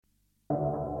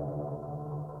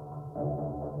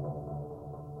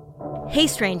Hey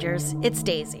strangers, it's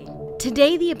Daisy.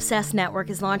 Today, the Obsessed Network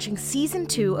is launching Season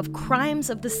 2 of Crimes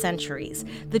of the Centuries,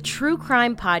 the true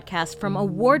crime podcast from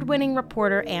award-winning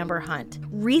reporter Amber Hunt.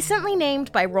 Recently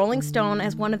named by Rolling Stone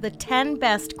as one of the 10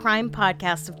 best crime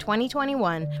podcasts of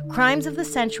 2021, Crimes of the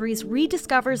Centuries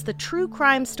rediscovers the true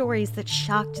crime stories that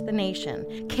shocked the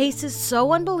nation. Cases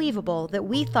so unbelievable that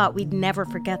we thought we'd never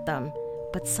forget them,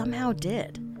 but somehow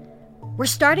did. We're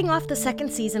starting off the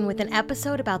second season with an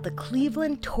episode about the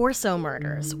Cleveland torso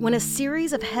murders, when a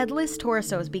series of headless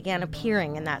torsos began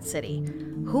appearing in that city.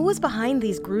 Who was behind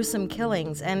these gruesome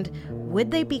killings, and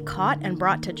would they be caught and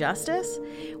brought to justice?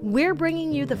 We're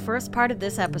bringing you the first part of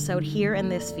this episode here in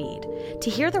this feed. To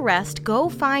hear the rest, go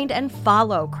find and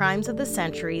follow Crimes of the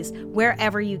Centuries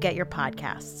wherever you get your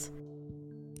podcasts.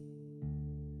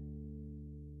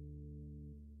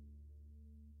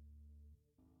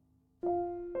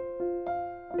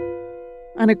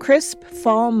 On a crisp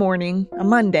fall morning, a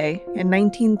Monday, in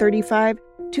 1935,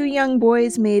 two young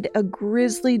boys made a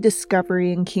grisly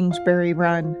discovery in Kingsbury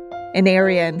Run, an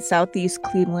area in southeast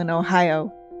Cleveland,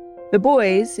 Ohio. The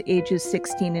boys, ages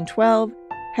 16 and 12,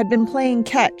 had been playing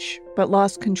catch, but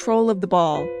lost control of the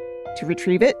ball. To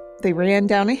retrieve it, they ran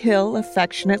down a hill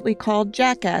affectionately called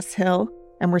Jackass Hill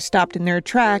and were stopped in their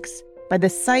tracks by the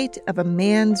sight of a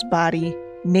man's body,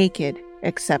 naked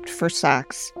except for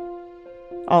socks.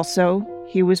 Also,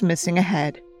 he was missing a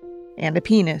head and a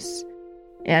penis,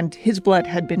 and his blood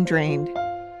had been drained.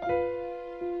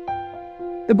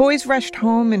 The boys rushed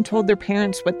home and told their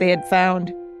parents what they had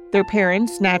found. Their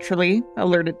parents, naturally,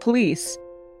 alerted police.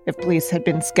 If police had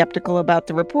been skeptical about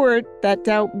the report, that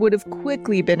doubt would have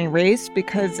quickly been erased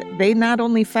because they not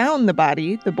only found the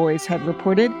body the boys had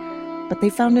reported, but they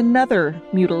found another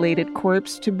mutilated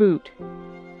corpse to boot.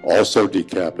 Also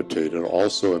decapitated,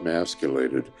 also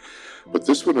emasculated. But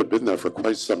this would have been there for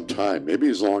quite some time, maybe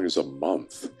as long as a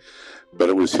month. But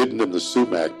it was hidden in the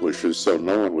sumac bushes, so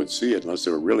no one would see it unless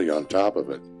they were really on top of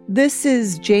it. This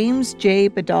is James J.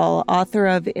 Badal, author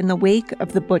of In the Wake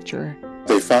of the Butcher.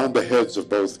 They found the heads of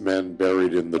both men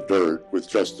buried in the dirt with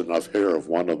just enough hair of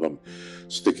one of them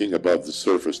sticking above the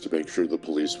surface to make sure the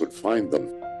police would find them.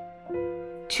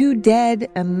 Two dead,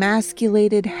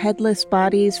 emasculated, headless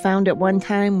bodies found at one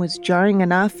time was jarring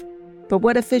enough. But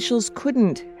what officials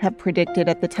couldn't have predicted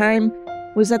at the time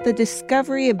was that the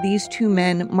discovery of these two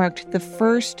men marked the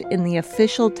first in the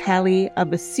official tally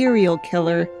of a serial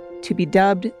killer to be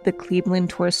dubbed the Cleveland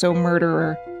Torso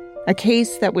Murderer, a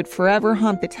case that would forever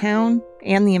haunt the town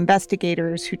and the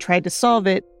investigators who tried to solve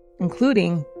it,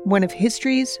 including one of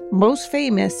history's most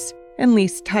famous and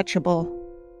least touchable.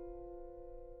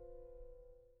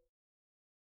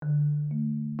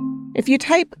 If you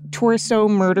type torso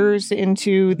murders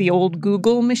into the old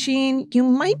Google machine, you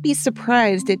might be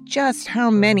surprised at just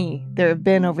how many there have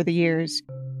been over the years.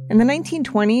 In the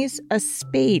 1920s, a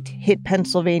spate hit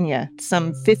Pennsylvania,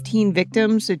 some 15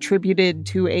 victims attributed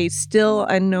to a still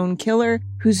unknown killer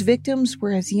whose victims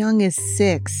were as young as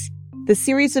 6. The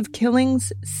series of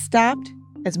killings stopped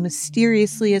as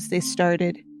mysteriously as they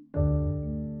started.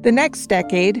 The next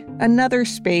decade, another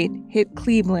spate hit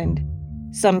Cleveland.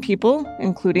 Some people,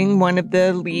 including one of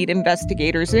the lead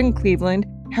investigators in Cleveland,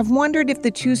 have wondered if the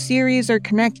two series are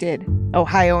connected.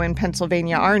 Ohio and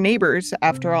Pennsylvania are neighbors,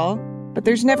 after all, but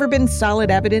there's never been solid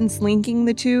evidence linking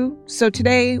the two, so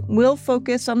today we'll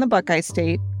focus on the Buckeye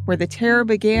State, where the terror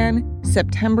began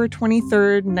September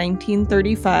 23,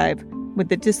 1935, with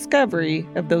the discovery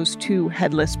of those two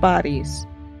headless bodies.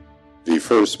 The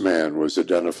first man was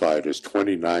identified as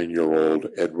 29-year-old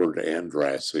Edward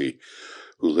Andrassy,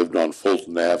 who lived on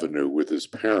Fulton Avenue with his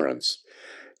parents,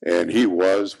 and he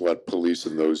was what police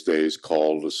in those days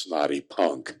called a snotty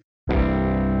punk.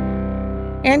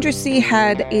 Andrassy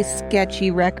had a sketchy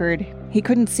record. He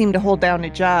couldn't seem to hold down a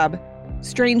job.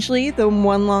 Strangely, the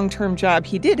one long-term job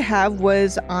he did have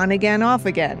was on again, off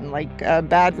again, like a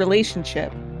bad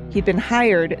relationship. He'd been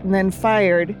hired and then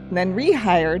fired and then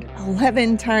rehired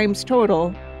 11 times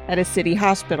total at a city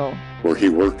hospital, where he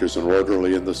worked as an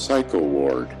orderly in the psycho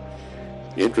ward.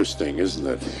 Interesting, isn't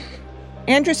it?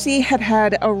 Andrassy had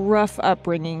had a rough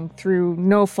upbringing through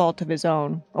no fault of his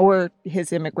own, or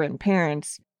his immigrant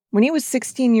parents. When he was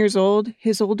 16 years old,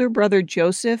 his older brother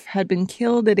Joseph had been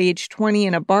killed at age 20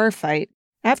 in a bar fight,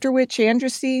 after which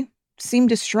Andrassy seemed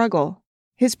to struggle.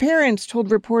 His parents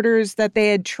told reporters that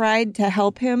they had tried to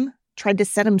help him, tried to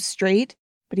set him straight,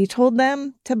 but he told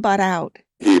them to butt out.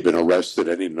 He'd been arrested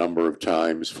any number of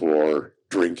times for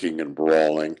drinking and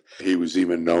brawling. He was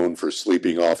even known for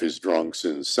sleeping off his drunks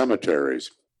in cemeteries.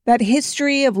 That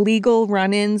history of legal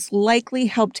run-ins likely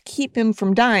helped keep him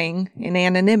from dying in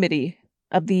anonymity.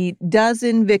 Of the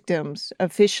dozen victims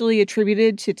officially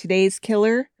attributed to today's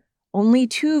killer, only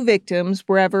 2 victims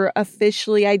were ever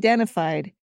officially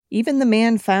identified. Even the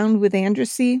man found with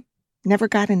Andrassy never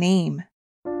got a name.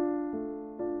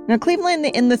 Now, Cleveland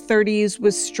in the 30s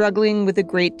was struggling with the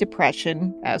Great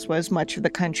Depression, as was much of the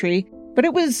country, but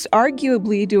it was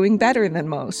arguably doing better than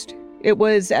most. It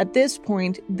was, at this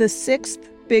point, the 6th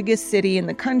biggest city in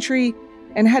the country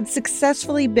and had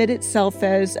successfully bid itself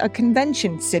as a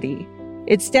convention city.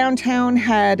 Its downtown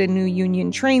had a new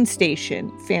Union train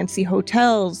station, fancy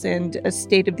hotels, and a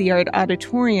state-of-the-art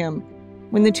auditorium.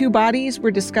 When the 2 bodies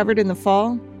were discovered in the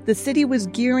fall, the city was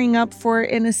gearing up for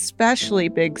an especially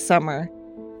big summer.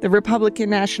 The Republican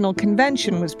National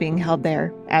Convention was being held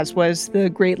there, as was the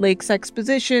Great Lakes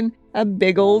Exposition, a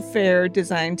big old fair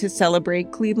designed to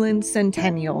celebrate Cleveland's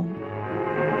centennial.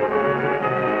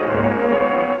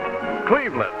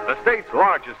 Cleveland, the state's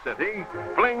largest city,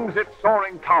 flings its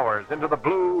soaring towers into the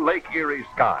blue Lake Erie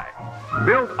sky.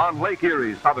 Built on Lake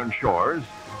Erie's southern shores,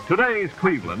 today's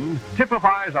Cleveland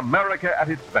typifies America at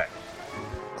its best.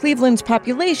 Cleveland's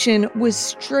population was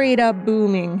straight up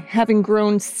booming, having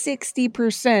grown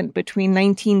 60% between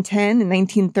 1910 and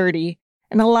 1930.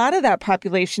 And a lot of that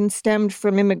population stemmed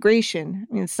from immigration.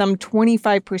 Some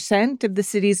 25% of the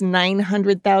city's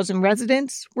 900,000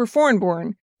 residents were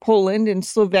foreign-born. Poland and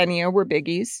Slovenia were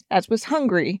biggies, as was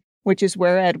Hungary, which is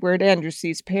where Edward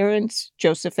Andrassy's parents,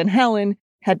 Joseph and Helen,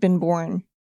 had been born.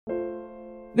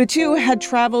 The 2 had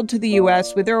traveled to the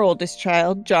U.S. with their oldest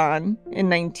child, John, in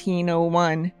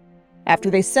 1901. After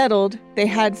they settled, they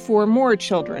had 4 more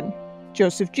children.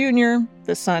 Joseph Jr.,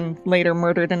 the son later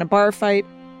murdered in a bar fight,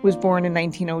 was born in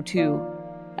 1902.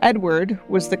 Edward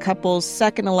was the couple's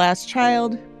second-to-last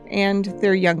child and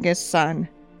their youngest son.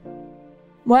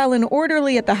 While an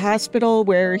orderly at the hospital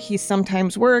where he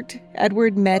sometimes worked,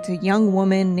 Edward met a young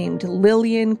woman named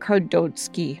Lillian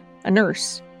Kardotsky, a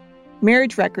nurse.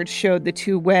 Marriage records showed the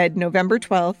 2 wed November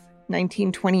 12,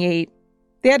 1928.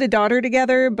 They had a daughter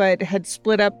together, but had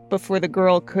split up before the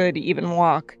girl could even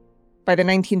walk. By the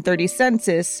 1930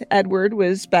 census, Edward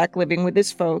was back living with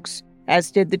his folks,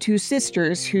 as did the 2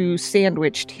 sisters who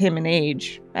sandwiched him in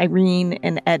age, Irene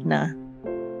and Edna.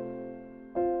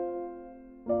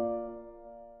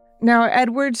 Now,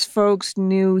 Edward's folks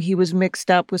knew he was mixed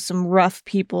up with some rough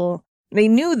people. They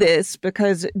knew this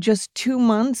because just 2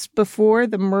 months before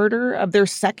the murder of their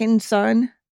second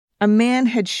son, a man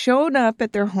had shown up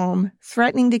at their home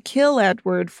threatening to kill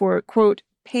Edward for, quote,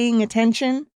 paying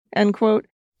attention, end quote,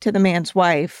 to the man's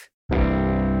wife.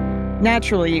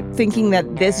 Naturally, thinking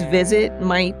that this visit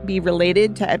might be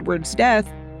related to Edward's death,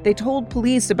 they told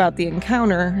police about the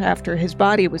encounter after his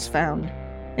body was found.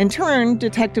 In turn,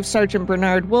 Detective Sergeant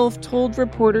Bernard Wolfe told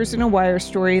reporters in a wire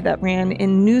story that ran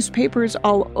in newspapers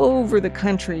all over the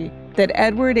country that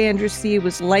Edward Andrassy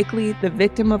was likely the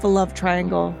victim of a love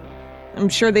triangle. I'm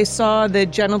sure they saw the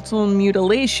genital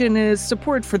mutilation as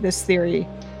support for this theory.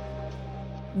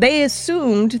 They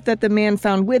assumed that the man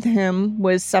found with him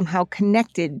was somehow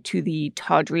connected to the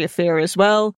tawdry affair as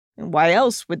well. And why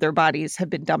else would their bodies have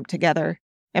been dumped together?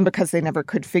 And because they never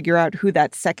could figure out who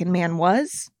that second man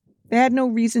was, they had no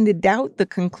reason to doubt the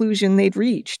conclusion they'd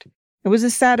reached. It was a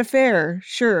sad affair,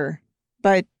 sure,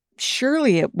 but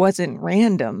surely it wasn't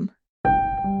random.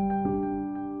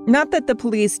 Not that the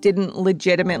police didn't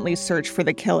legitimately search for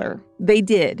the killer. They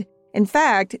did. In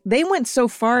fact, they went so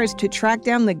far as to track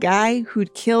down the guy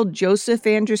who'd killed Joseph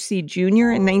Andrassy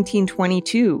Jr. in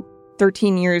 1922,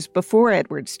 13 years before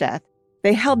Edward's death.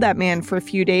 They held that man for a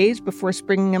few days before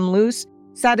springing him loose,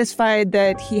 satisfied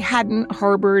that he hadn't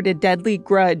harbored a deadly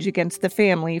grudge against the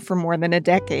family for more than a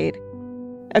decade.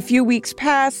 A few weeks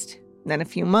passed, then a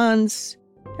few months,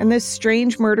 and this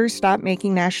strange murder stopped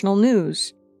making national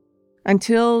news.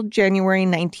 Until January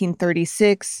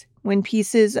 1936, when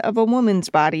pieces of a woman's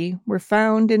body were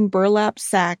found in burlap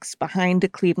sacks behind a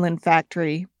Cleveland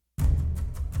factory.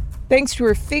 Thanks to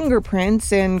her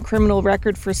fingerprints and criminal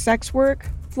record for sex work,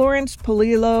 Florence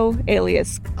Polillo,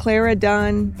 alias Clara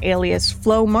Dunn, alias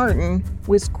Flo Martin,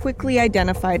 was quickly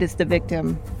identified as the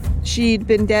victim. She'd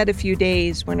been dead a few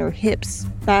days when her hips,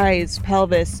 thighs,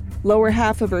 pelvis, lower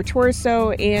half of her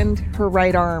torso, and her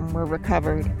right arm were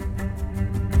recovered.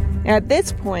 At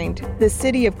this point, the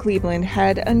city of Cleveland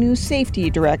had a new safety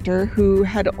director who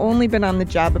had only been on the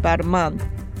job about a month.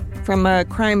 From a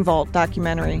Crime Vault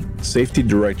documentary. Safety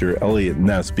Director Elliot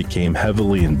Ness became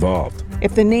heavily involved.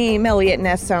 If the name Eliot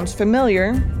Ness sounds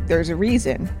familiar, there's a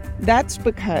reason. That's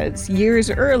because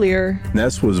years earlier,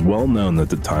 Ness was well known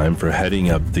at the time for heading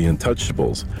up the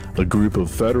Untouchables, a group of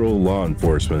federal law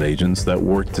enforcement agents that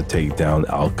worked to take down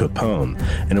Al Capone,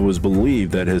 and it was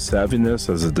believed that his savviness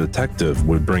as a detective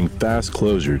would bring fast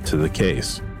closure to the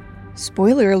case.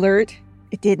 Spoiler alert,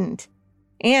 it didn't.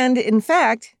 And in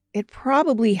fact, it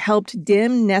probably helped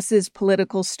dim Ness's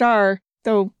political star,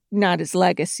 though not his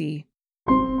legacy.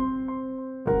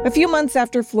 A few months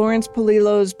after Florence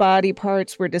Polillo's body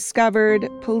parts were discovered,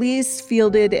 police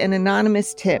fielded an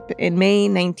anonymous tip in May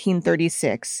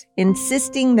 1936,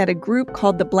 insisting that a group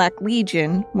called the Black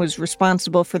Legion was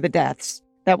responsible for the deaths.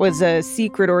 That was a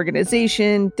secret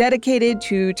organization dedicated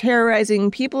to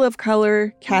terrorizing people of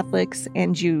color, Catholics,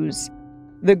 and Jews.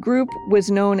 The group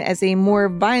was known as a more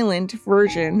violent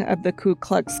version of the Ku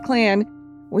Klux Klan,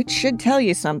 which should tell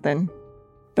you something.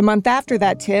 The month after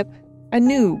that tip, a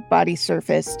new body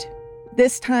surfaced.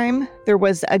 This time, there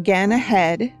was again a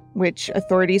head, which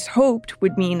authorities hoped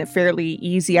would mean a fairly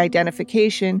easy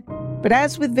identification. But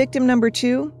as with victim number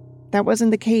 2, that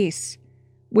wasn't the case,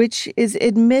 which is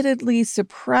admittedly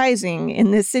surprising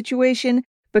in this situation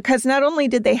because not only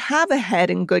did they have a head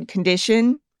in good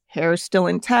condition, hair still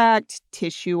intact,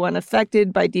 tissue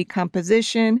unaffected by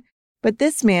decomposition, but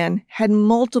this man had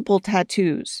multiple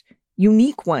tattoos,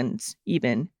 unique ones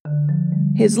even.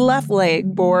 His left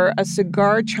leg bore a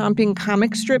cigar-chomping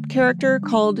comic strip character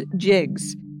called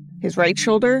Jiggs. His right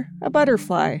shoulder, a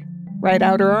butterfly. Right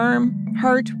outer arm,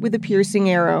 heart with a piercing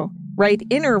arrow. Right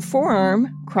inner forearm,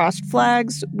 crossed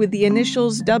flags with the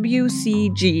initials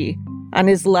WCG. On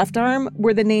his left arm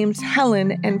were the names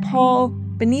Helen and Paul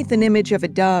beneath an image of a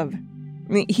dove.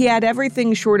 He had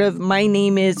everything short of "my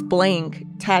name is blank"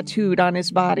 tattooed on his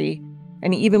body.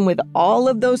 And even with all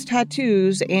of those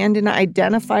tattoos and an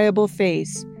identifiable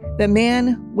face, the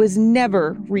man was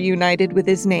never reunited with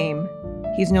his name.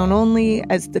 He's known only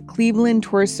as the Cleveland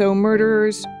Torso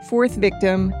Murderers' 4th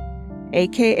victim,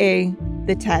 a.k.a.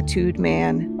 the Tattooed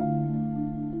Man.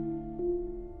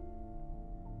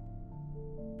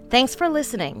 Thanks for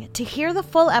listening. To hear the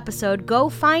full episode, go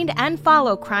find and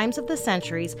follow Crimes of the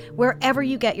Centuries wherever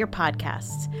you get your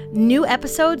podcasts. New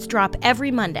episodes drop every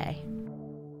Monday.